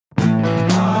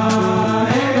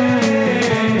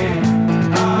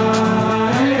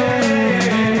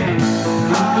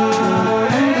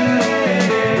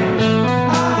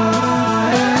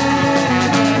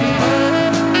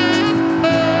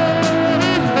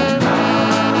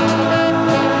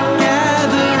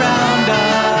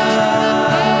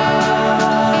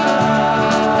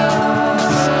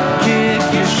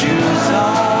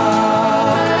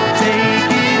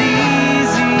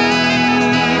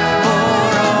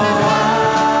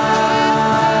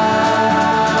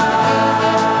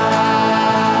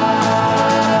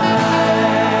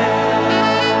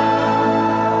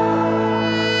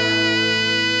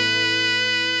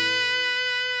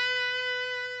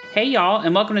y'all,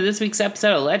 and welcome to this week's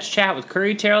episode of Let's Chat with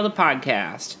Curry Terrell, the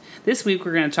podcast. This week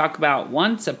we're going to talk about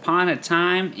Once Upon a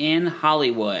Time in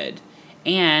Hollywood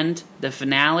and the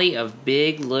finale of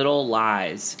Big Little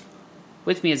Lies.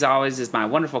 With me, as always, is my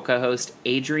wonderful co-host,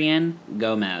 Adrian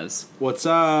Gomez. What's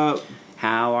up?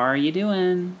 How are you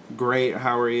doing? Great,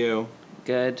 how are you?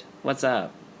 Good. What's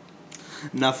up?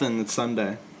 Nothing, it's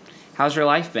Sunday. How's your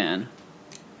life been?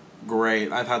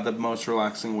 Great, I've had the most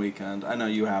relaxing weekend. I know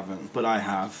you haven't, but I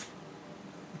have.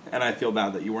 And I feel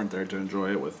bad that you weren't there to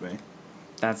enjoy it with me.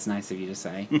 That's nice of you to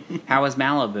say. How was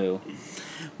Malibu?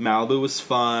 Malibu was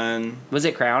fun. Was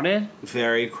it crowded?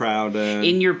 Very crowded.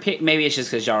 In your pic, maybe it's just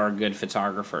because y'all are good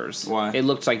photographers. Why? It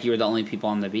looked like you were the only people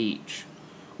on the beach.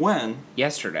 When?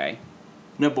 Yesterday.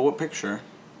 No, but what picture?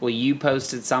 Well, you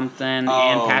posted something, and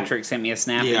Patrick sent me a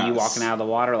snap of you walking out of the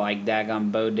water like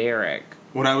daggum Bo Derek.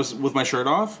 When I was with my shirt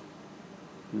off?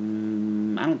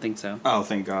 I don't think so. Oh,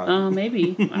 thank God.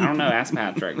 Maybe. I don't know. Ask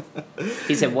Patrick.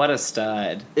 He said, what a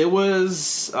stud. It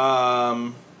was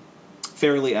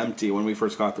fairly empty when we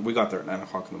first got there. We got there at 9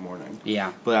 o'clock in the morning.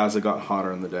 Yeah. But as it got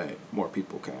hotter in the day, more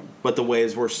people came. But the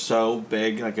waves were so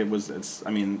big, like we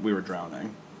were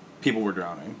drowning. People were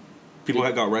drowning. People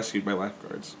had got rescued by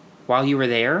lifeguards. While you were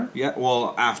there? Yeah,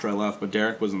 well, after I left, but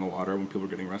Derek was in the water when people were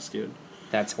getting rescued.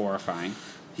 That's horrifying.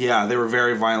 Yeah, they were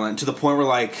very violent, to the point where,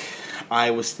 like,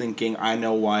 I was thinking, I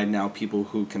know why now people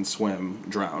who can swim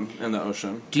drown in the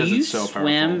ocean. Do you it's so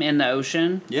swim powerful. in the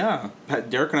ocean? Yeah.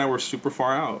 Derek and I were super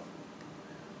far out.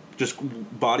 Just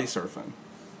body surfing.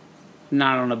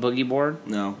 Not on a boogie board?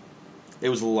 No. It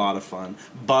was a lot of fun.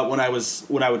 But when I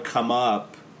would come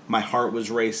up, my heart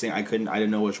was racing. I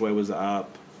didn't know which way was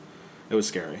up. It was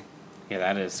scary. Yeah,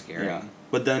 that is scary. Yeah.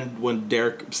 But then when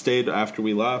Derek stayed after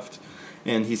we left,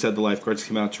 and he said the lifeguards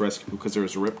came out to rescue people because there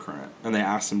was a rip current. And they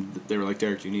asked him, they were like,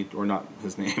 Derek, do you need, or not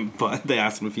his name, but they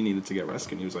asked him if he needed to get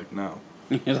rescued. And he was like, no.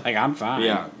 He was like, I'm fine.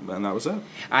 Yeah, and that was it.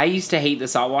 I used to hate the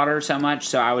salt water so much,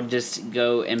 so I would just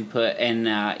go and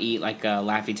eat like a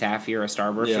Laffy Taffy or a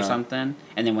Starburst or something.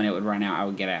 And then when it would run out, I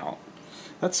would get out.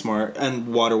 That's smart.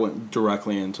 And water went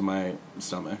directly into my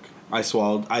stomach. I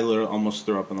swallowed. I literally almost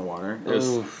threw up in the water. It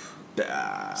was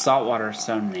bad. Salt water is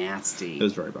so nasty. It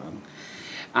was very bad.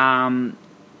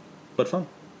 But fun.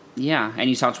 Yeah, and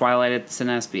you saw Twilight at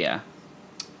Cinespia.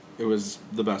 It was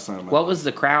the best night of my life. What was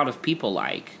the crowd of people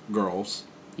like? Girls.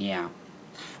 Yeah.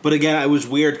 But again, it was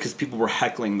weird because people were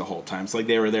heckling the whole time. So like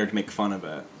they were there to make fun of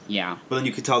it. Yeah. But then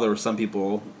you could tell there were some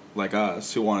people like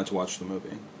us who wanted to watch the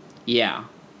movie. Yeah.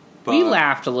 But, we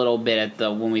laughed a little bit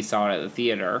when we saw it at the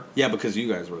theater. Yeah, because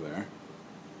you guys were there.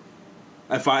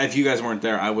 If you guys weren't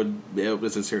there, it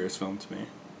was a serious film to me.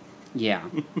 Yeah.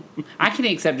 I can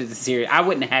accept it as serious. I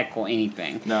wouldn't heckle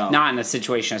anything. No. Not in a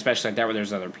situation, especially like that, where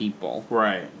there's other people.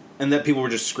 Right. And that people were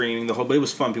just screaming the whole... But it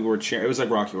was fun. People were cheering. It was like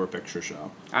Rocky Horror Picture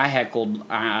Show. I heckled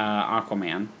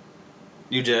Aquaman.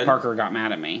 You did? Parker got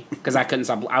mad at me. Because I couldn't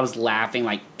stop... I was laughing,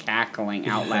 like, cackling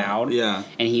out loud. Yeah.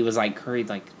 And he was like, Curry,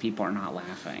 like, people are not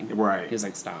laughing. Right. He was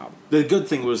like, stop. The good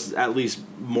thing was at least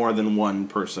more than one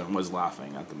person was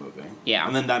laughing at the movie. Yeah.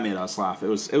 And then that made us laugh. It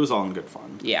was all in good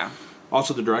fun. Yeah.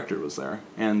 Also, the director was there,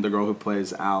 and the girl who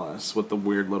plays Alice with the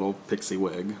weird little pixie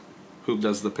wig, who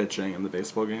does the pitching in the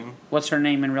baseball game. What's her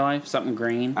name in real life? Something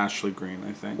Green? Ashley Green,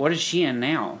 I think. What is she in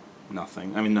now?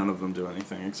 Nothing. I mean, none of them do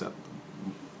anything except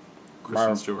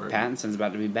Kristen Stewart. Pattinson's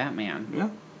about to be Batman. Yeah.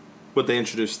 But they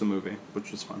introduced the movie,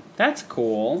 which was fun. That's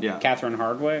cool. Yeah. Catherine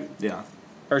Hardwicke? Yeah.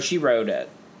 Or she wrote it.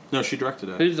 No, she directed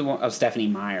it. Who's the one? Oh, Stephanie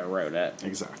Meyer wrote it.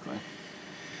 Exactly.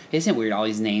 Isn't it weird, all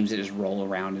these names that just roll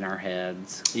around in our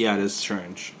heads? Yeah, it is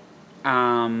strange.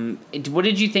 What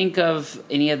did you think of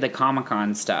any of the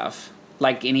Comic-Con stuff?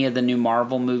 Like any of the new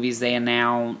Marvel movies they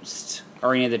announced?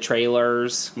 Or any of the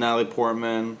trailers? Natalie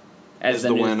Portman as is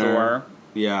the new winner. Thor?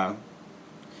 Yeah.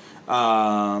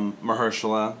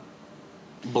 Mahershala.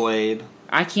 Blade.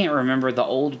 I can't remember the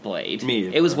old Blade. Me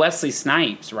either. It was Wesley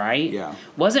Snipes, right? Yeah.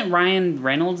 Wasn't Ryan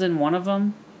Reynolds in one of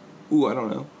them? Ooh, I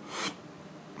don't know.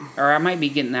 Or I might be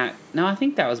getting that. No, I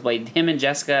think that was Blade. Him and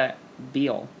Jessica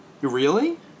Biel.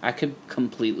 Really? I could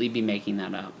completely be making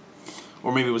that up.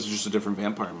 Or maybe it was just a different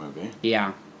vampire movie.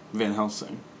 Yeah. Van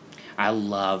Helsing. I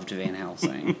loved Van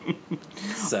Helsing.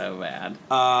 So bad.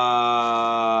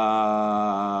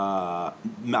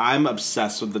 I'm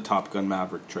obsessed with the Top Gun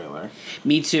Maverick trailer.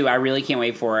 Me too. I really can't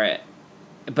wait for it.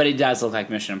 But it does look like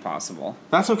Mission Impossible.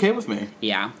 That's okay with me.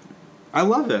 Yeah. I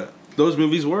love it. Those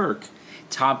movies work.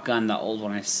 Top Gun, the old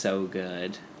one, is so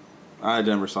good. I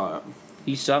never saw it.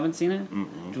 You still haven't seen it?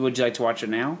 Mm-mm. Would you like to watch it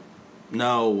now?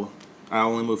 No. I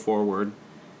only move forward.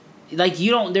 Like,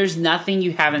 there's nothing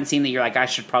you haven't seen that you're like, I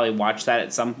should probably watch that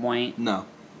at some point? No.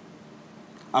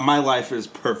 My life is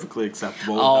perfectly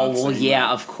acceptable. Oh, without well, seeing yeah,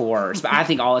 that. of course. But I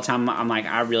think all the time, I'm like,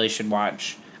 I really should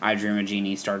watch I Dream of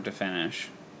Jeannie start to finish.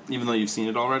 Even though you've seen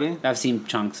it already? I've seen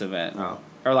chunks of it. Oh.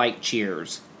 Or like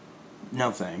Cheers.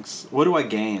 No thanks. What do I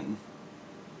gain?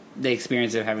 The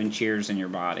experience of having Cheers in your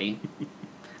body.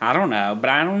 I don't know, but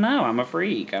I don't know. I'm a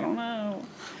freak. I don't know.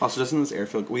 Also, doesn't this air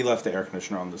feel... We left the air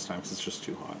conditioner on this time because it's just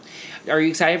too hot. Are you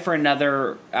excited for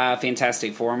another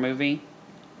Fantastic Four movie?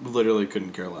 Literally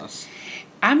couldn't care less.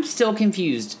 I'm still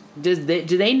confused. Do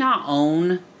they not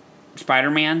own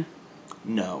Spider-Man?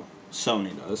 No.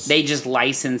 Sony does. They just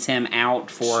license him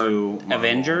out for To Marvel.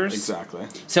 Avengers? Exactly.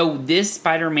 So this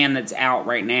Spider-Man that's out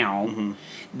right now,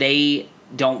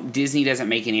 Disney doesn't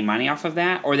make any money off of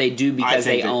that? Or they do because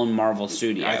they own Marvel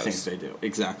Studios? I think they do.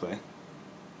 Exactly.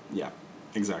 Yeah.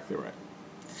 Exactly right.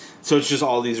 So it's just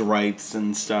all these rights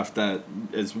and stuff that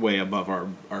is way above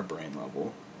our brain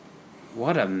level.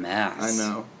 What a mess. I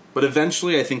know. But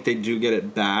eventually I think they do get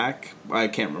it back. I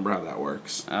can't remember how that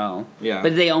works. Oh. Yeah.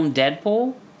 But they own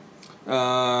Deadpool?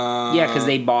 Yeah, because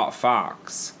they bought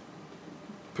Fox.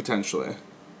 Potentially.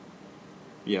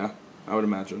 Yeah, I would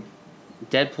imagine.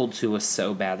 Deadpool 2 was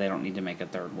so bad they don't need to make a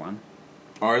third one.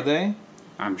 Are they?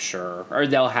 I'm sure. Or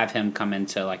they'll have him come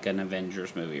into like an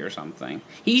Avengers movie or something.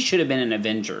 He should have been in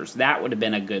Avengers. That would have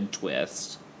been a good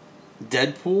twist.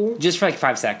 Deadpool? Just for like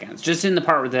 5 seconds. Just in the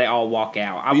part where they all walk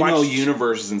out. You know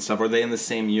universes and stuff. Are they in the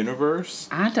same universe?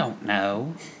 I don't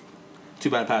know. Too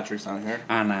bad Patrick's not here.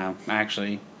 I know.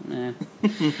 Actually.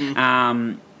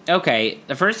 Okay.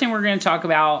 The first thing we're going to talk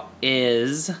about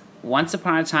is Once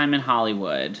Upon a Time in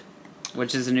Hollywood,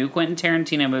 which is a new Quentin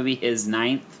Tarantino movie, his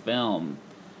 9th film,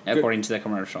 according to the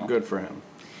commercial. Good for him.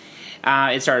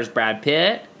 It stars Brad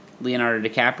Pitt, Leonardo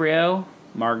DiCaprio,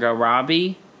 Margot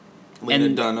Robbie, Lena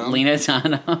Dunham.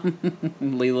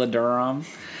 Leela Durham.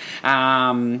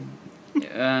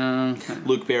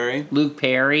 Luke Perry. Luke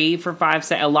Perry for 5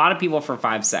 seconds. A lot of people for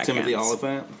 5 seconds. Timothy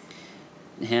Olyphant.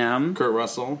 Him. Kurt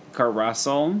Russell.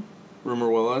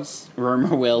 Rumor Willis.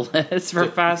 For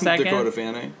 5 seconds.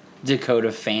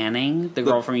 Dakota Fanning. The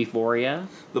girl from Euphoria.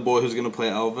 The boy who's going to play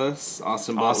Elvis.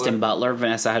 Austin Butler.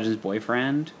 Vanessa Hudgens'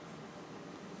 boyfriend.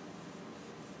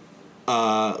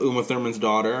 Uma Thurman's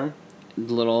daughter.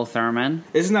 Little Thurman.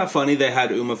 Isn't that funny? They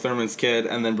had Uma Thurman's kid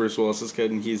and then Bruce Willis's kid,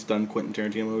 and he's done Quentin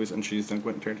Tarantino movies, and she's done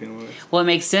Quentin Tarantino movies. Well, it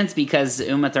makes sense because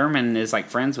Uma Thurman is like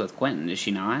friends with Quentin, is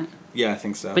she not? Yeah, I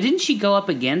think so. But didn't she go up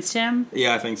against him?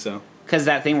 Yeah, I think so. Because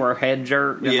that thing where her head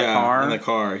jerked in the car? Yeah, in the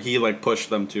car. He, like, pushed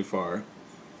them too far.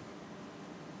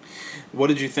 What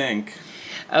did you think?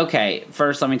 Okay,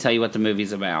 first let me tell you what the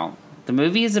movie's about. The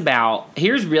movie is about...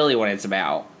 Here's really what it's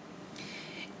about.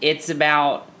 It's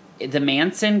about the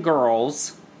Manson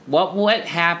girls. What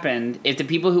happened if the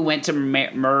people who went to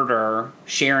murder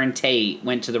Sharon Tate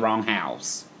went to the wrong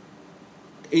house?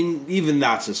 Even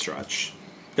that's a stretch.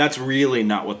 That's really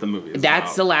not what the movie is about.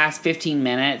 That's the last 15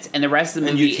 minutes, and the rest of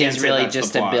the movie is really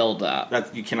just a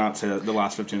build-up. You cannot say that the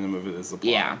last 15 of the movie is the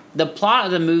plot. Yeah. The plot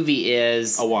of the movie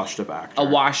is... A washed-up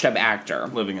actor.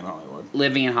 Living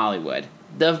in Hollywood.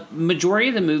 The majority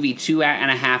of the movie,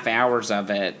 2.5 hours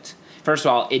of it... First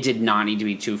of all, it did not need to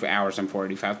be 2 hours and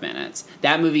 45 minutes.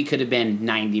 That movie could have been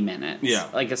 90 minutes. Yeah.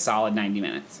 Like a solid 90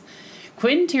 minutes.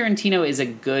 Quentin Tarantino is a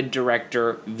good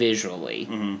director visually.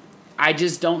 Mm-hmm. I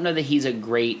just don't know that he's a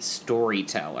great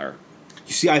storyteller.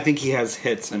 You see, I think he has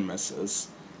hits and misses.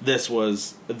 This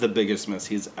was the biggest miss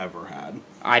he's ever had.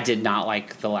 I did not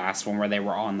like the last one where they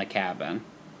were on the cabin.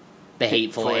 The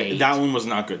Hateful Eight. That one was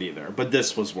not good either, but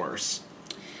this was worse.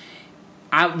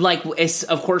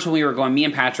 Of course, when we were going, me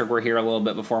and Patrick were here a little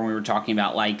bit before, and we were talking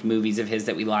about, like, movies of his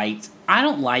that we liked. I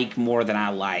don't like more than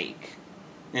I like.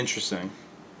 Interesting.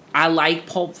 I like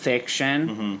Pulp Fiction.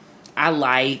 Mm-hmm. I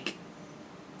like...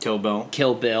 Kill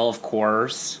Bill, of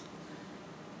course.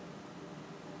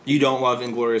 You don't love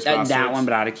Inglourious Basterds? That one,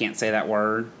 but I can't say that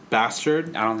word.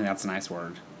 Bastard? I don't think that's a nice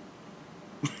word.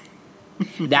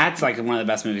 That's, like, one of the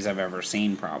best movies I've ever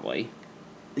seen, probably.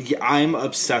 Yeah, I'm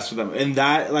obsessed with them. And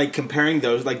that, like, comparing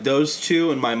those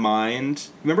two in my mind...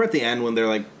 Remember at the end when they're,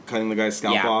 like, cutting the guy's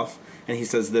scalp off? And he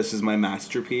says, "This is my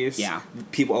masterpiece"? Yeah.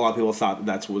 A lot of people thought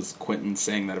that was Quentin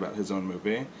saying that about his own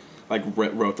movie. Like,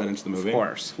 wrote that into the movie. Of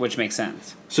course, which makes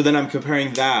sense. So then I'm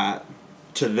comparing that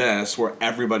to this, where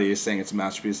everybody is saying it's a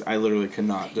masterpiece. I literally could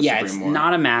not disagree more. Yeah, it's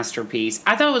not a masterpiece.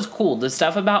 I thought it was cool. The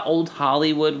stuff about old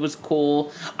Hollywood was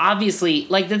cool. Obviously,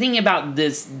 like, the thing about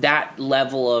that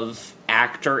level of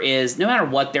actor is no matter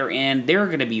what they're in, they're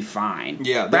going to be fine.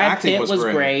 Yeah, Brad Pitt was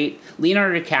great.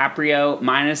 Leonardo DiCaprio,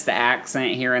 minus the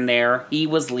accent here and there, he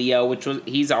was Leo,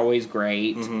 he's always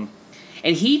great. Mm-hmm.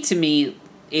 And he, to me,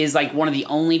 is like one of the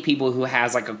only people who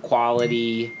has like a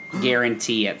quality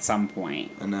guarantee at some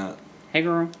point. Annette. Hey,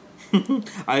 girl.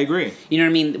 I agree. You know what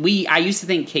I mean? I used to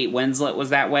think Kate Winslet was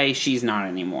that way. She's not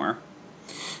anymore.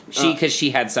 Because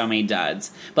she had so many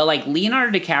duds. But like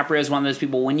Leonardo DiCaprio is one of those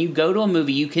people. When you go to a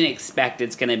movie, you can expect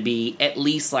it's going to be at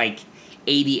least like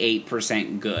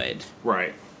 88% good.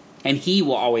 Right. And he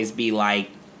will always be like,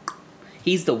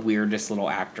 he's the weirdest little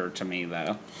actor to me,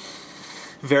 though.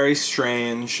 Very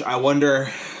strange. I wonder.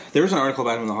 There was an article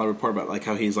about him in the Hollywood Report about like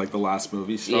how he's like the last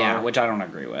movie star. Yeah, which I don't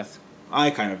agree with. I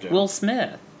kind of do. Will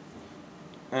Smith.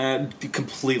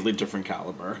 Completely different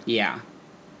caliber. Yeah.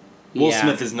 Will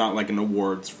Smith is not like an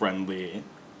awards friendly.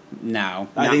 No,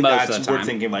 I think most that's of the time. we're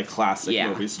thinking like classic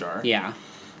movie star. Yeah,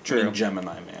 true. I mean,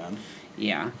 Gemini Man.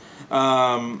 Yeah.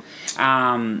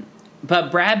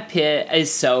 But Brad Pitt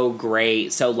is so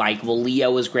great. So like, well,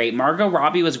 Leo was great. Margot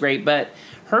Robbie was great, but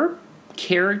her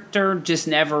character just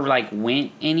never like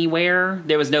went anywhere.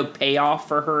 There was no payoff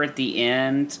for her at the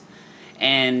end,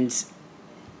 and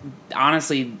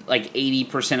honestly, like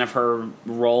 80% of her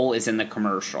role is in the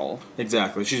commercial.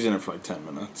 Exactly. She's in it for like 10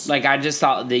 minutes. Like, I just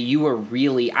thought that you were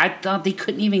really... I thought they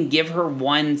couldn't even give her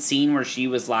one scene where she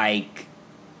was like...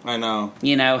 I know.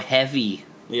 You know, heavy.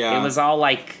 Yeah. It was all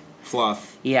like...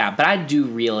 Fluff. Yeah, but I do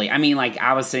really... I mean, like,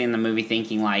 I was sitting in the movie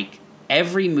thinking, like,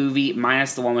 every movie,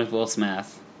 minus the one with Will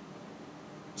Smith.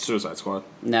 Suicide Squad.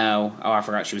 No. Oh, I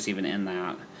forgot she was even in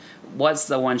that. What's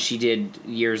the one she did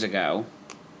years ago?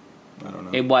 I don't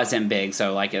know. It wasn't big,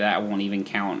 so like that won't even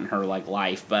count in her like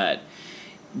life. But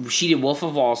she did Wolf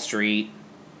of Wall Street.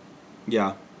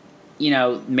 Yeah. You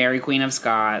know, Mary Queen of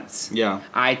Scots. Yeah.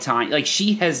 Like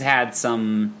she has had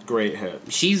some great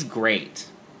hits. She's great,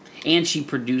 and she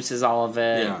produces all of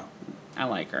it. Yeah. I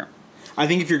like her. I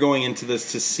think if you're going into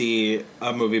this to see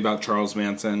a movie about Charles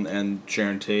Manson and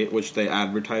Sharon Tate, which they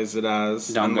advertise it as,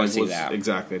 don't go see that.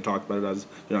 Exactly, they talk about it as,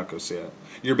 you're not going to see it.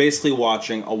 You're basically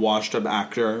watching a washed-up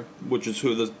actor, which is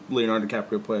who the Leonardo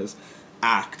DiCaprio plays,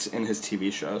 act in his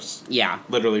TV shows. Yeah.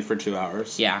 Literally for 2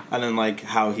 hours. Yeah. And then, like,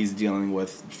 how he's dealing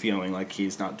with feeling like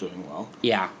he's not doing well.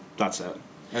 Yeah. That's it.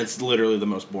 And it's literally the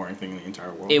most boring thing in the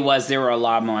entire world. It was. There were a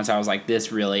lot of moments I was like,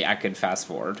 this really, I could fast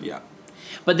forward. Yeah.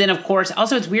 But then, of course,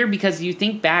 also it's weird because you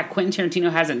think back, Quentin Tarantino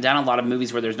hasn't done a lot of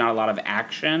movies where there's not a lot of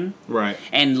action. Right.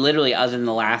 And literally, other than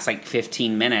the last, like,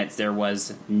 15 minutes, there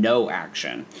was no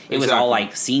action. It was all,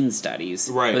 like, scene studies.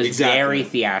 Right, It was exactly. very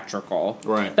theatrical.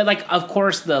 Right. But, like, of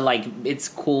course, it's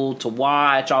cool to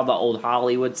watch. All the old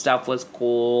Hollywood stuff was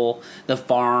cool. The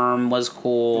Farm was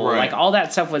cool. Right. Like, all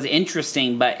that stuff was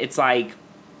interesting, but it's like,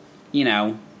 you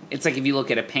know... It's like if you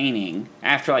look at a painting,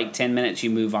 after like 10 minutes, you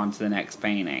move on to the next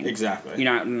painting. Exactly. You're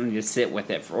not going to sit with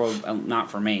it, not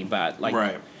for me, but like,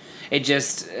 right. It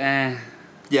just, Yeah,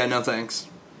 no thanks.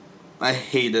 I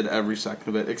hated every second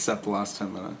of it except the last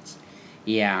 10 minutes.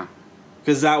 Yeah.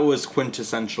 Because that was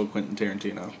quintessential Quentin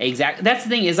Tarantino. Exactly. That's the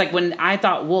thing, is like when I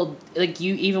thought, well, like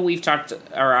we've talked,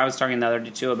 or I was talking the other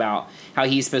day too about how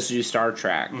he's supposed to do Star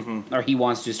Trek, or he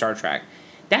wants to do Star Trek.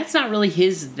 That's not really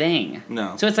his thing.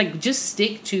 No. So it's like, just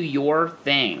stick to your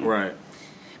thing. Right.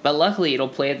 But luckily, it'll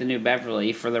play at the New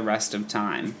Beverly for the rest of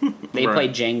time. They Right. play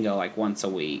Django like once a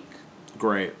week.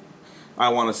 Great. I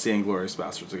want to see Inglourious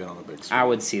Basterds again on the big screen. I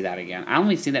would see that again. I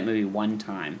only seen that movie one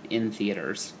time in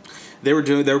theaters. They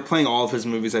were playing all of his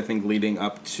movies, I think, leading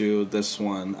up to this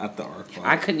one at the ArcLight.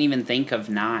 I couldn't even think of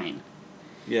 9.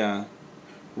 Yeah.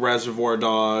 Reservoir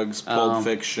Dogs, Pulp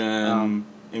Fiction,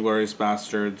 Inglourious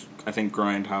Basterds, I think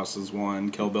Grindhouse is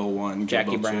 1, Kill Bill 1,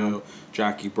 Kill Bill 2,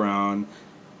 Jackie Brown,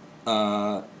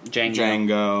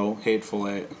 Django, Hateful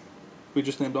Eight. We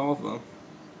just named all of them.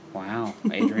 Wow,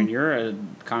 Adrian, you're a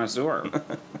connoisseur.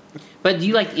 But do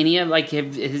you like any of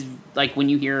his when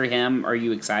you hear him? Are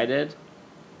you excited?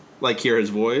 Like hear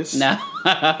his voice? No,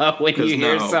 when you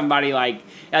hear no. somebody like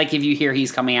if you hear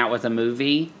he's coming out with a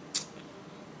movie.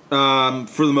 For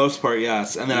the most part,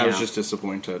 yes, and then I was just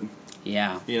disappointed.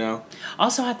 Yeah. You know?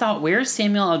 Also, I thought, where's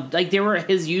Samuel? Like, there were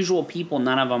his usual people.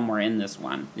 None of them were in this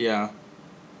one. Yeah.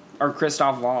 Or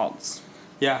Christoph Waltz.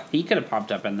 Yeah. He could have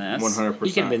popped up in this. 100%.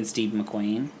 He could have been Steve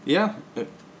McQueen. Yeah.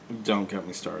 Don't get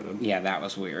me started. Yeah, that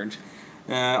was weird.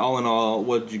 All in all,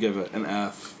 what did you give it? An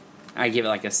F? I give it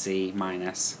like a C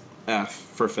minus. F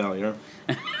for failure.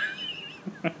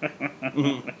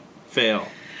 Fail.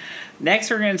 Next,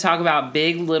 we're going to talk about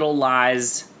Big Little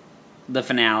Lies, the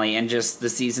finale, and just the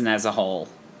season as a whole.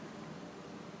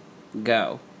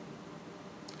 Go.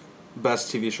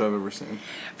 Best TV show I've ever seen.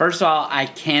 First of all, I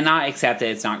cannot accept that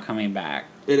it's not coming back.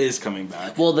 It is coming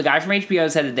back. Well, the guy from HBO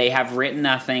said that they have written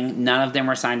nothing. None of them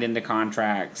were signed into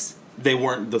contracts. They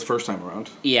weren't the first time around.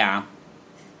 Yeah.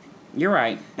 You're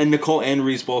right. And Nicole and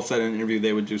Reese both said in an interview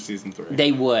they would do season 3.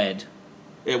 They would.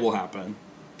 It will happen.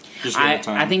 Just give it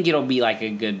time. I think it'll be like a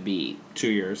good beat. 2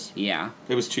 years. Yeah.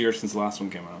 It was 2 years since the last one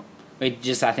came out. I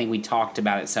think we talked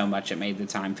about it so much it made the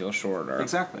time feel shorter.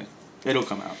 Exactly. It'll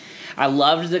come out. I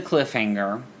loved the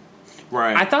cliffhanger.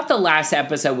 Right. I thought the last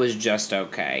episode was just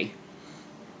okay.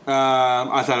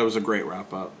 I thought it was a great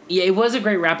wrap-up. Yeah, it was a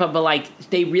great wrap-up, but, like,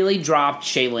 they really dropped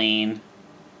Shailene.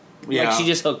 Yeah. Like, she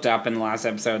just hooked up in the last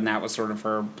episode, and that was sort of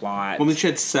her plot. Well, she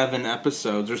had 7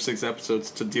 episodes or 6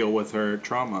 episodes to deal with her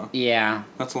trauma. Yeah.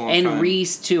 That's a long time. And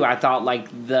Reese, too, I thought, like,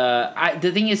 the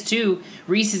thing is, too,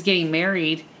 Reese is getting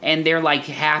married, and they're, like,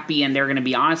 happy, and they're going to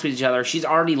be honest with each other. She's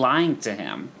already lying to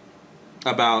him.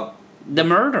 About... the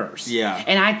murders. Yeah.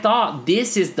 And I thought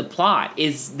this is the plot,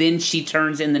 is then she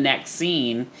turns in the next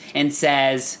scene and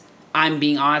says, I'm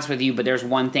being honest with you, but there's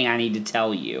one thing I need to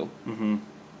tell you. Mm-hmm.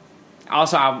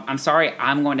 Also, I'm sorry,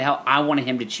 I'm going to help. I wanted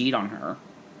him to cheat on her.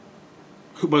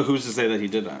 But who's to say that he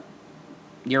didn't?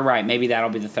 You're right. Maybe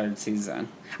that'll be the 3rd season.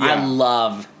 Yeah. I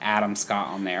love Adam Scott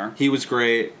on there. He was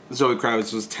great. Zoe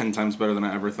Kravitz was 10 times better than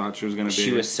I ever thought she was going to be.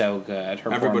 She was so good.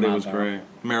 Her Everybody poor was mother. great.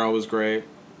 Meryl was great.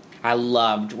 I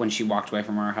loved when she walked away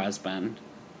from her husband.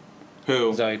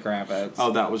 Who? Zoe Kravitz.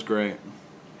 Oh, that was great.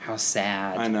 How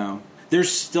sad. I know.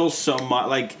 There's still so much.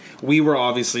 Like, we were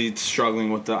obviously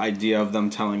struggling with the idea of them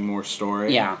telling more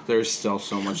story. Yeah. There's still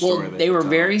so much Well, story. they were could tell.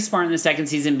 very smart in the 2nd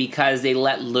season because they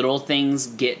let little things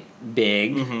get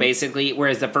big, basically.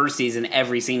 Whereas the 1st season,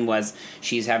 every scene was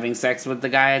she's having sex with the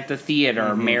guy at the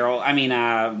theater.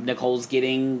 Nicole's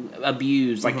getting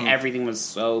abused. Like, everything was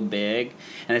so big.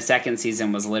 And the 2nd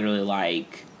season was literally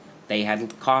like they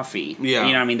had coffee. Yeah.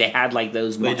 You know what I mean? They had like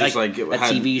those, They just, like a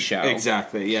had, TV show.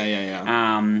 Exactly.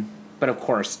 Yeah. But of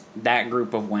course, that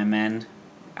group of women,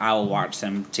 I will watch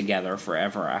them together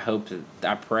forever.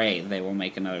 I pray they will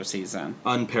make another season.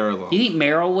 Unparalleled. You think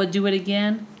Meryl would do it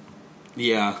again?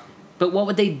 Yeah. But what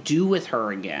would they do with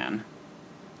her again?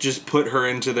 Just put her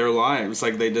into their lives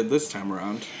like they did this time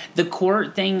around. The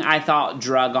court thing, I thought,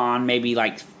 drug on maybe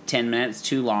like 10 minutes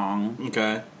too long.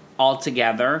 Okay.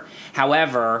 Altogether.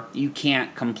 However, you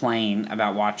can't complain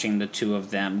about watching the two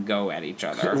of them go at each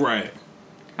other. Right.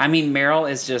 I mean,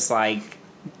 Meryl is just like,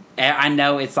 I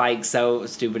know it's like so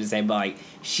stupid to say, but like,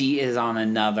 she is on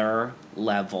another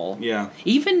level. Yeah.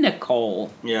 Even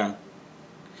Nicole. Yeah.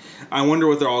 I wonder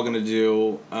what they're all going to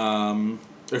do.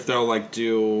 If they'll like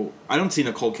do... I don't see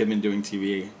Nicole Kidman doing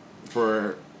TV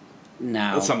for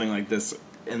something like this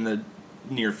in the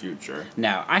near future.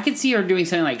 No. I could see her doing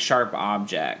something like Sharp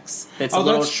Objects. It's a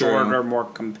little shorter, more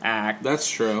compact. That's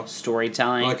true.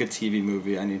 Storytelling. Like a TV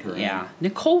movie, I need her Yeah. in.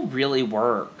 Nicole really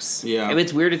works. Yeah. And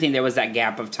it's weird to think there was that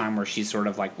gap of time where she sort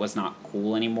of like was not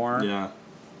cool anymore. Yeah.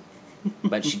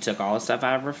 But she took all the stuff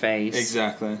out of her face.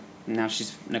 Exactly. Now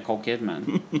she's Nicole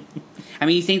Kidman. I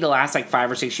mean, you think the last like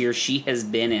 5 or 6 years she has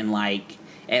been in like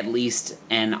at least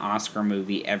an Oscar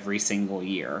movie every single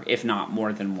year, if not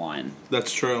more than one.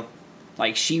 That's true.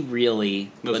 Like, she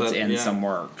really puts in some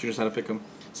work. She just had to pick them.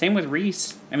 Same with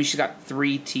Reese. I mean, she's got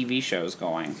 3 TV shows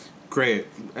going. Great.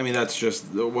 I mean, that's just...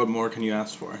 What more can you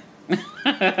ask for?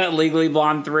 Legally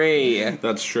Blonde 3.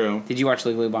 That's true. Did you watch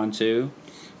Legally Blonde 2?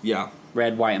 Yeah.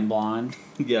 Red, White, and Blonde?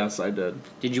 Yes, I did.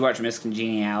 Did you watch Miss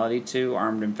Congeniality 2,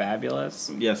 Armed and Fabulous?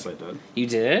 Yes, I did. You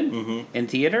did? Mm-hmm. In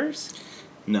theaters?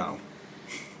 No.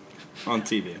 On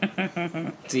TV.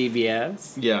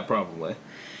 TBS? Yeah, probably.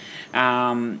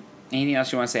 Anything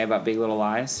else you want to say about Big Little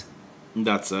Lies?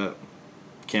 That's it.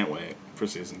 Can't wait for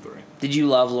season 3. Did you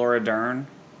love Laura Dern?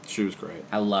 She was great.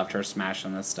 I loved her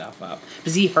smashing this stuff up. To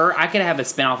see her, I could have a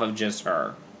spinoff of just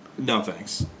her. No,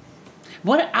 thanks.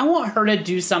 What I want her to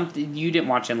do something. You didn't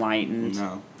watch Enlightened.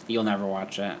 No. You'll never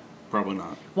watch it. Probably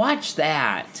not. Watch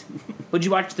that. Would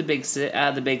you watch the Big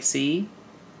C?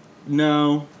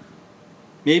 No.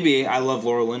 Maybe. I love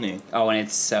Laura Linney. Oh, and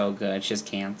it's so good. She has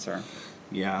cancer.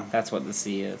 Yeah. That's what the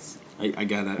C is. I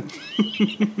get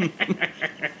it.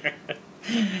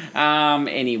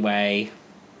 Anyway,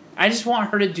 I just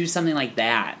want her to do something like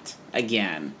that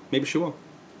again. Maybe she will.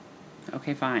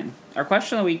 Okay, fine. Our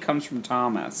question of the week comes from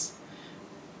Thomas.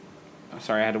 Oh,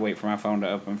 sorry, I had to wait for my phone to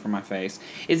open for my face.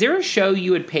 Is there a show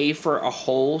you would pay for a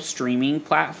whole streaming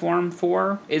platform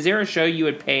for? Is there a show you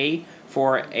would pay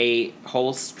for a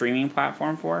whole streaming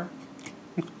platform for?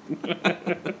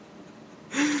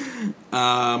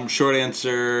 Short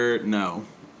answer, no.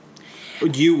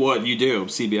 You would. You do.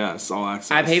 CBS All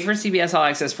Access. I pay for CBS All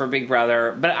Access for Big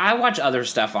Brother, but I watch other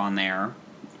stuff on there.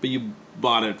 But you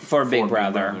bought it for Big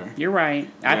Brother. You're right.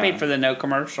 I paid for the no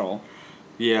commercial.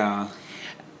 Yeah.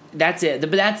 That's it.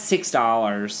 But that's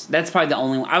 $6. That's probably the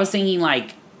only one. I was thinking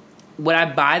like would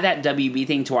I buy that WB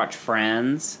thing to watch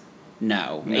Friends?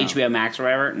 No. HBO Max or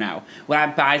whatever? No. Would I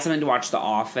buy something to watch The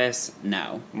Office?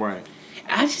 No. Right.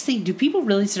 I just think, do people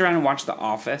really sit around and watch The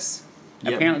Office?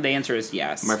 Yep. Apparently the answer is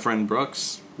yes. My friend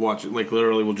Brooks watch it, like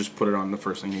literally will just put it on the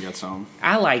first thing he gets home.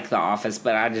 I like The Office,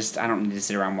 but I don't need to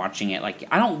sit around watching it. Like,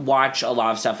 I don't watch a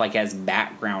lot of stuff like as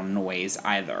background noise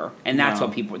either. And that's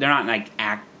what people, they're not like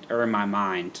or in my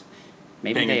mind.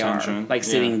 Maybe Paying they attention. are. Like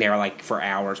sitting there like for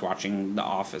hours watching The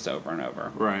Office over and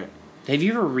over. Right. Have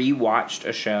you ever rewatched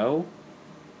a show?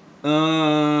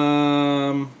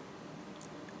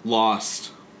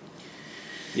 Lost.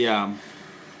 Yeah.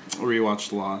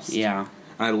 Rewatched Lost. Yeah.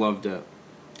 I loved it.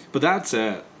 But that's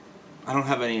it. I don't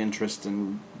have any interest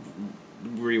in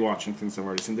rewatching things I've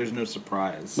already seen. There's no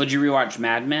surprise. Would you rewatch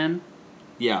Mad Men?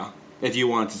 Yeah. If you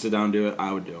wanted to sit down and do it,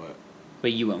 I would do it.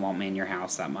 But you wouldn't want me in your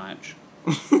house that much.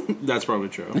 That's probably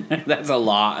true. That's a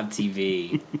lot of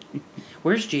TV.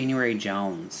 Where's January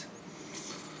Jones?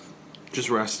 Just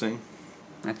resting.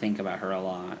 I think about her a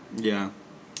lot. Yeah.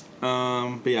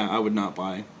 But yeah, I would not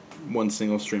buy one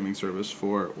single streaming service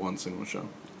for one single show.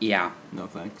 Yeah. No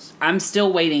thanks. I'm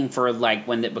still waiting for, like,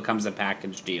 when it becomes a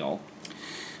package deal.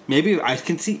 Maybe I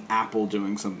can see Apple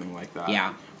doing something like that.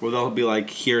 Yeah. Where they'll be like,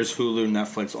 here's Hulu,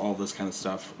 Netflix, all this kind of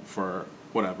stuff for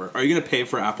whatever. Are you going to pay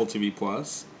for Apple TV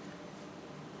Plus?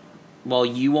 Well,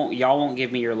 y'all won't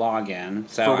give me your login,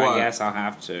 so For what? I guess I'll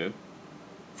have to.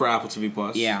 For Apple TV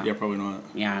Plus? Yeah. Yeah, probably not.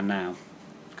 Yeah, I know.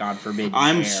 God forbid you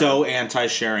I'm share. so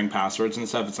anti-sharing passwords and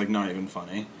stuff, it's like not even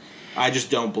funny. I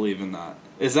just don't believe in that.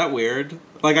 Is that weird?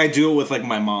 Like, I do it with, like,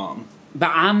 my mom.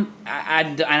 But and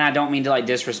I don't mean to, like,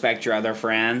 disrespect your other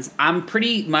friends. I'm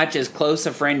pretty much as close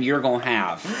a friend you're gonna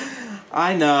have.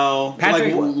 I know.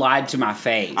 Patrick like, lied to my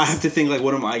face. I have to think, like,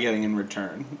 what am I getting in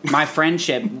return? My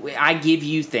friendship, I give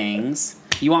you things.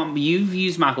 You've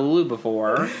used my Hulu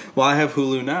before. Well, I have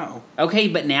Hulu now. Okay,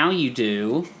 but now you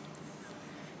do.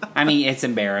 I mean, it's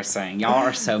embarrassing. Y'all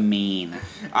are so mean.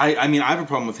 I mean, I have a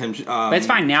problem with him. But it's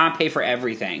fine. Now I pay for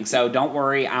everything. So don't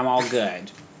worry. I'm all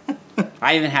good.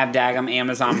 I even have daggum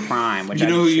Amazon Prime, which you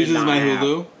know I who should uses not my have.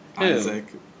 Hulu? Who? Isaac.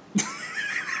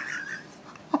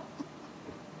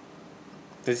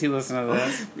 Does he listen to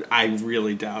this? I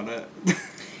really doubt it.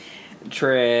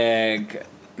 Trick.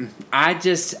 I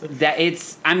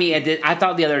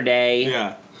thought the other day.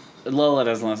 Yeah. Lola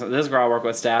doesn't listen. This girl I work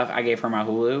with, Steph, I gave her my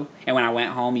Hulu, and when I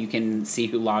went home, you can see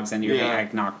who logs into your thing. I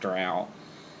knocked her out.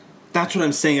 That's what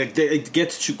I'm saying. Like, it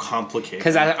gets too complicated.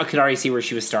 Because I could already see where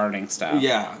she was starting stuff.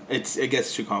 Yeah, it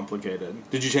gets too complicated.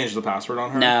 Did you change the password on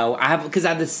her? No, because I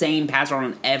have the same password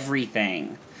on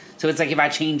everything. So it's like if I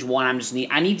change one,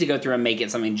 I need to go through and make it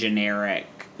something generic.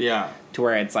 Yeah. To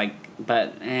where it's like,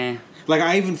 but eh. Like,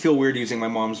 I even feel weird using my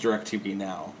mom's DirecTV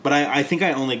now. But I think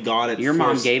I only got it Your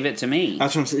mom gave it to me.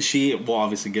 That's what I'm saying. She will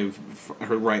obviously give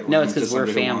her right No, link it's because to we're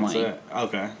somebody who wants family. it.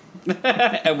 Okay.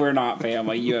 And we're not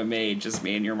family. You and me. Just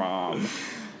me and your mom.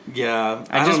 Yeah.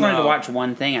 I just wanted to watch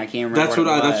one thing. I can't remember That's what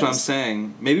was. I'm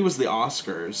saying. Maybe it was the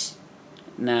Oscars.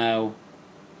 No.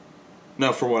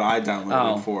 No, for what I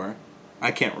downloaded Oh. it for. I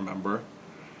can't remember.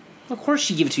 Of course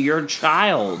you give it to your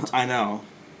child. I know.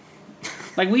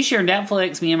 Like, we share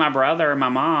Netflix, me and my brother and my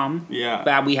mom. Yeah.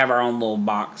 But we have our own little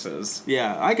boxes.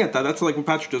 Yeah, I get that. That's like what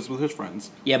Patrick does with his friends.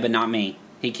 Yeah, but not me.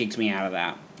 He kicked me out of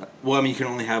that. Well, I mean, you can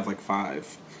only have like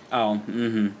 5. Oh,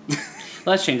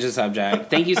 Let's change the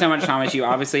subject. Thank you so much, Thomas. You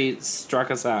obviously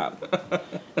struck us up.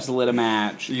 Just lit a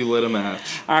match. You lit a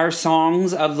match. Our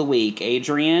songs of the week.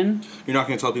 Adrian? You're not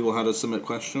going to tell people how to submit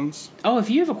questions? Oh, if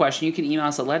you have a question, you can email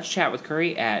us at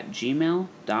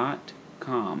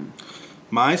letschatwithcurry@gmail.com.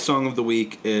 My song of the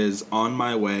week is On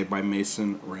My Way by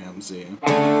Mason Ramsey.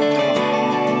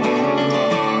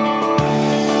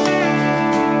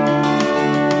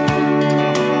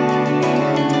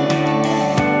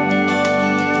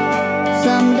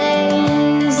 Some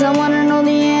days I wanna know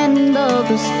the end of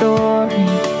the story.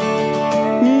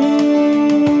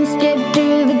 Skip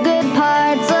to the good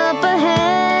parts up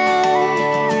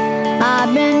ahead.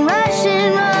 I've been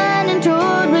rushing, running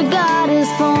toward what God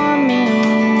is for me.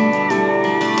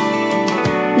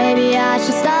 Maybe I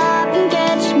should stop and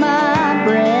catch my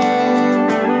breath.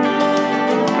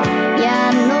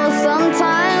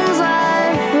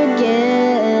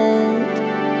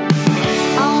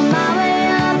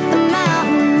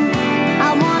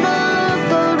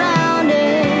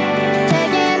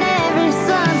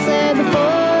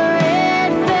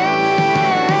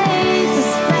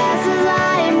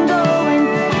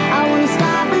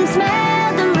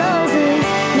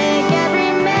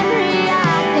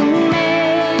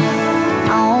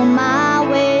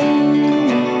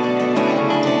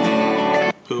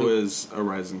 is a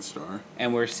rising star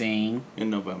And we're seeing... in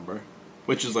November.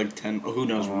 Which is like 10... who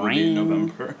knows when we'll be in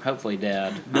November. Hopefully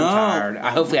dead. No. I'm tired.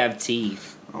 I hopefully have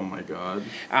teeth. Oh my god.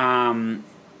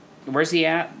 Where's he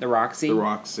at? The Roxy? The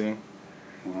Roxy.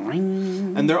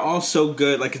 Ring. And they're all so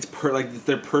good. Like,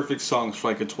 they're perfect songs for,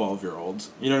 like, a 12-year-old.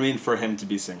 You know what I mean? For him to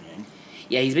be singing.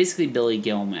 Yeah, he's basically Billy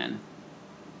Gilman.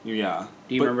 Yeah.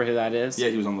 Do you remember who that is? Yeah,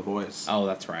 he was on The Voice. Oh,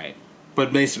 that's right.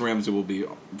 But Mason Ramsey will be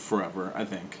forever, I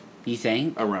think. You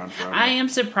think? Around forever. I am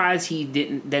surprised he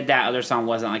didn't... that other song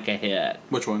wasn't, like, a hit.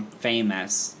 Which one?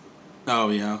 Famous. Oh,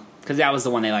 yeah. Because that was the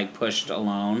one they, like, pushed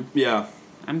alone. Yeah.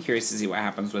 I'm curious to see what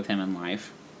happens with him in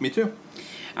life. Me too.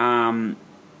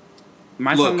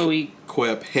 My song of the week...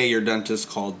 Quip, hey, your dentist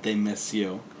called, they miss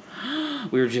you.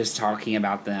 We were just talking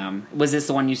about them. Was this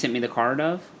the one you sent me the card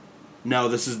of? No,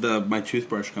 this is my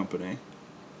toothbrush company.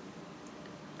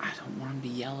 I don't want him to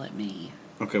yell at me.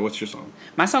 Okay, what's your song?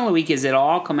 My song of the week is It'll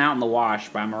All Come Out in the Wash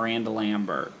by Miranda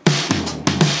Lambert.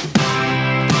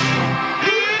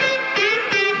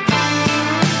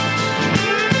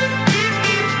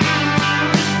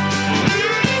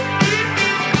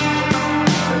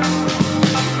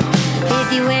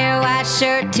 If you wear a white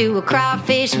shirt to a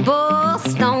crawfish bowl,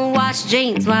 stonewashed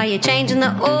jeans while you're changing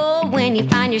the oil, when you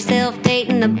find yourself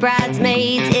dating the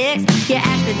bridesmaid's ex, you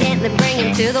accidentally bring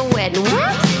him to the wedding.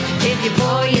 Whoops! If you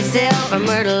pour yourself a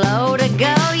myrtle low to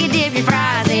go, you dip your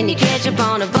fries in your ketchup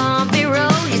on a bumpy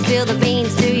road, you spill the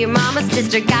beans to your mama's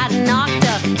sister got knocked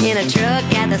up in a truck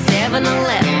at the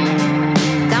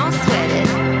 7-Eleven. Don't sweat it.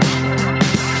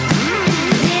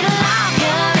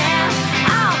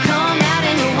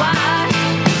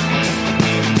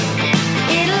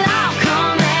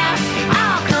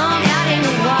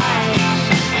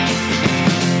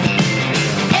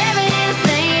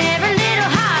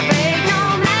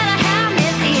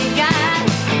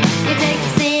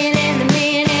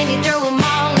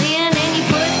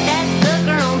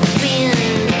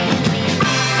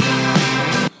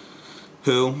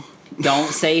 Who?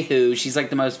 Don't say who. She's like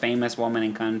the most famous woman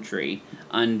in country.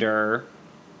 Under...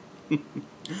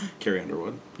 Carrie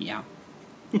Underwood. Yeah.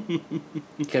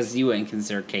 Because you wouldn't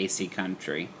consider Casey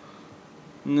country.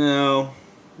 No.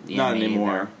 Yeah, not me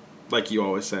anymore. either. Like you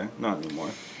always say. Not anymore.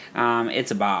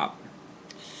 It's a bop.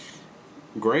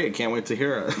 Great. Can't wait to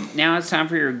hear it. Now it's time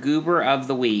for your goober of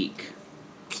the week.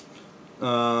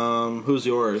 Who's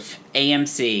yours?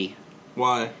 AMC.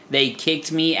 Why? They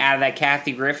kicked me out of that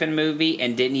Kathy Griffin movie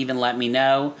and didn't even let me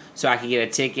know so I could get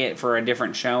a ticket for a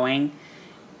different showing.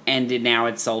 And now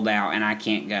it's sold out and I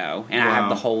can't go. And I have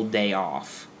the whole day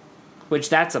off. Which,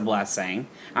 that's a blessing.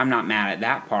 I'm not mad at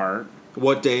that part.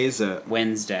 What day is it?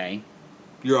 Wednesday.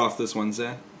 You're off this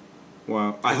Wednesday?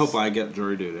 Wow. I hope I get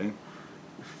jury duty.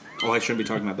 Oh, I shouldn't be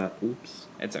talking about that. Oops.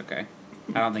 It's okay.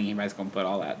 I don't think anybody's going to put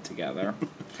all that together.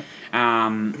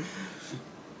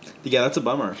 Yeah, that's a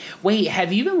bummer. Wait,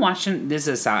 have you been watching... This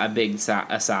is a big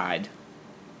aside.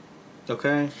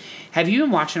 Okay. Have you been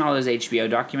watching all those HBO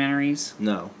documentaries?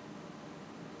 No.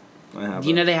 I haven't.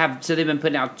 You know they have... So they've been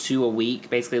putting out 2 a week,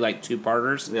 basically like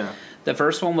 2-parters. Yeah. The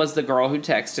first one was the girl who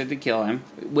texted to kill him,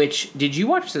 which... Did you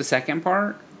watch the second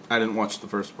part? I didn't watch the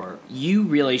first part. You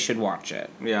really should watch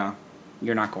it. Yeah.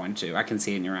 You're not going to. I can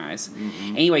see it in your eyes.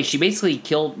 Mm-mm. Anyway, she basically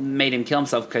made him kill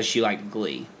himself because she liked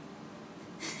Glee.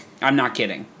 I'm not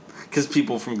kidding. Because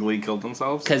people from Glee killed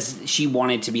themselves? Because she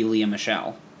wanted to be Leah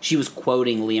Michele. She was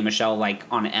quoting Leah Michele, like,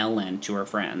 on Ellen to her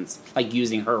friends. Like,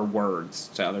 using her words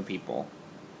to other people.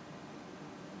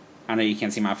 I know you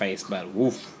can't see my face, but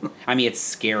woof. I mean, it's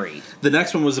scary. The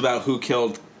next one was about who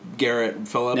killed Garrett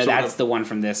Phillips. No, that's the one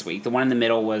from this week. The one in the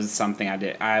middle was something I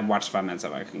did. I watched 5 minutes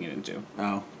of it. I couldn't get into.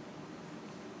 Oh.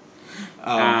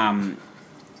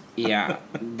 Yeah.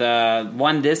 The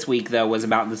one this week, though, was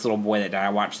about this little boy that died. I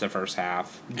watched the first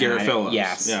half. Garrett Phillips.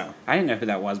 Yes. Yeah. I didn't know who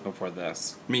that was before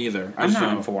this. Me either. I'm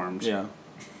not informed. Yeah.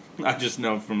 I just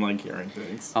know from, like, hearing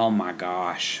things. Oh, my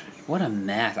gosh. What a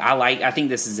mess. I think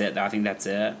this is it, though. I think that's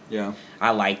it. Yeah.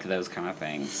 I like those kind of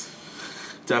things.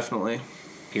 Definitely.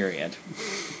 Period.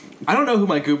 I don't know who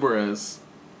my goober is.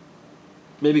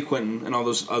 Maybe Quentin and all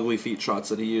those ugly feet shots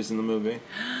that he used in the movie.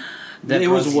 It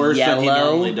was worse than he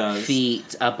normally does.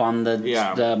 Feet up on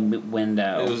the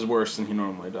window. It was worse than he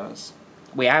normally does.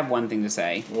 Wait, I have one thing to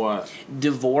say. What?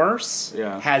 Divorce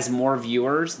has more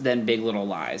viewers than Big Little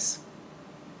Lies.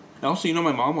 Also, you know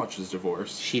my mom watches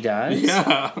Divorce. She does?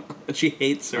 Yeah. And she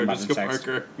hates Sarah I'm about to Jessica text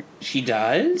Parker. She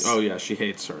does? Oh, yeah, she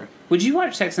hates her. Would you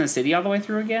watch Sex and the City all the way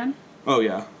through again? Oh,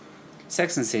 yeah.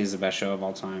 Sex and the City is the best show of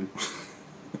all time.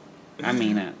 I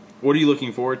mean it. What are you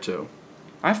looking forward to?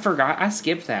 I forgot. I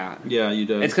skipped that. Yeah, you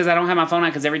did. It's because I don't have my phone out,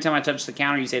 because every time I touch the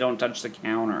counter, you say don't touch the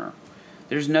counter.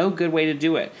 There's no good way to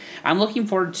do it. I'm looking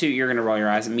forward to, you're going to roll your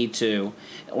eyes, and me too,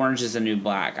 Orange is the New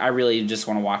Black. I really just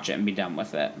want to watch it and be done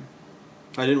with it.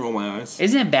 I didn't roll my eyes.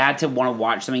 Isn't it bad to want to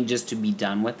watch something just to be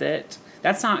done with it?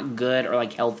 That's not good or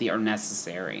like healthy or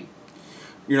necessary.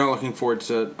 You're not looking forward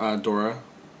to Dora?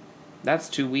 That's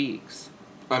 2 weeks.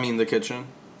 I mean, The Kitchen?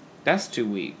 That's 2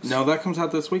 weeks. No, that comes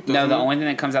out this week, doesn't No, the it? only thing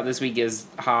that comes out this week is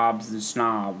Hobbs and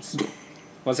Snobs.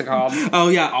 What's it called? Oh,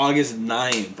 yeah, August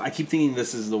 9th. I keep thinking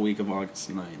this is the week of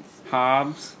August 9th.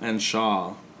 Hobbs. And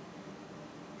Shaw.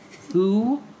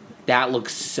 Who? That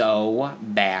looks so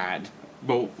bad.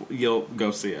 But you'll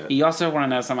go see it. You also want to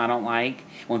know something I don't like?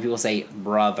 When people say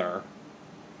brother.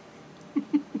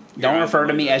 Don't refer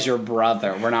to me as your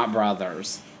brother. We're not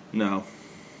brothers. No.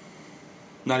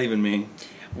 Not even me.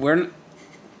 We're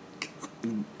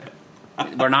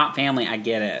not family. I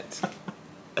get it.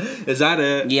 Is that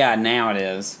it? Yeah, now it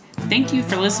is. Thank you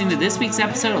for listening to this week's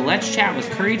episode of Let's Chat with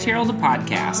Curry Terrell, the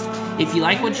podcast. If you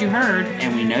like what you heard,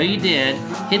 and we know you did,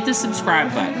 hit the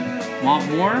subscribe button.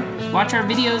 Want more? Watch our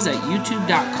videos at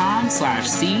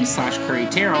youtube.com/c/Curry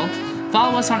Terrell.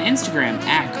 Follow us on Instagram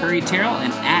at Curry Terrell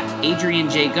and at Adrian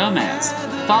J. Gomez.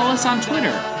 Follow us on Twitter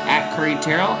at Curry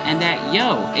Terrell and at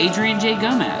Adrian J.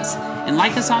 Gomez. And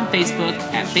like us on Facebook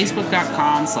at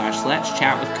facebook.com/Let's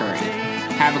Chat with Curry.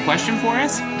 Have a question for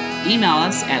us? Email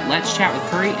us at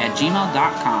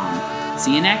letschatwithcurry@gmail.com.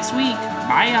 See you next week.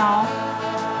 Bye, y'all.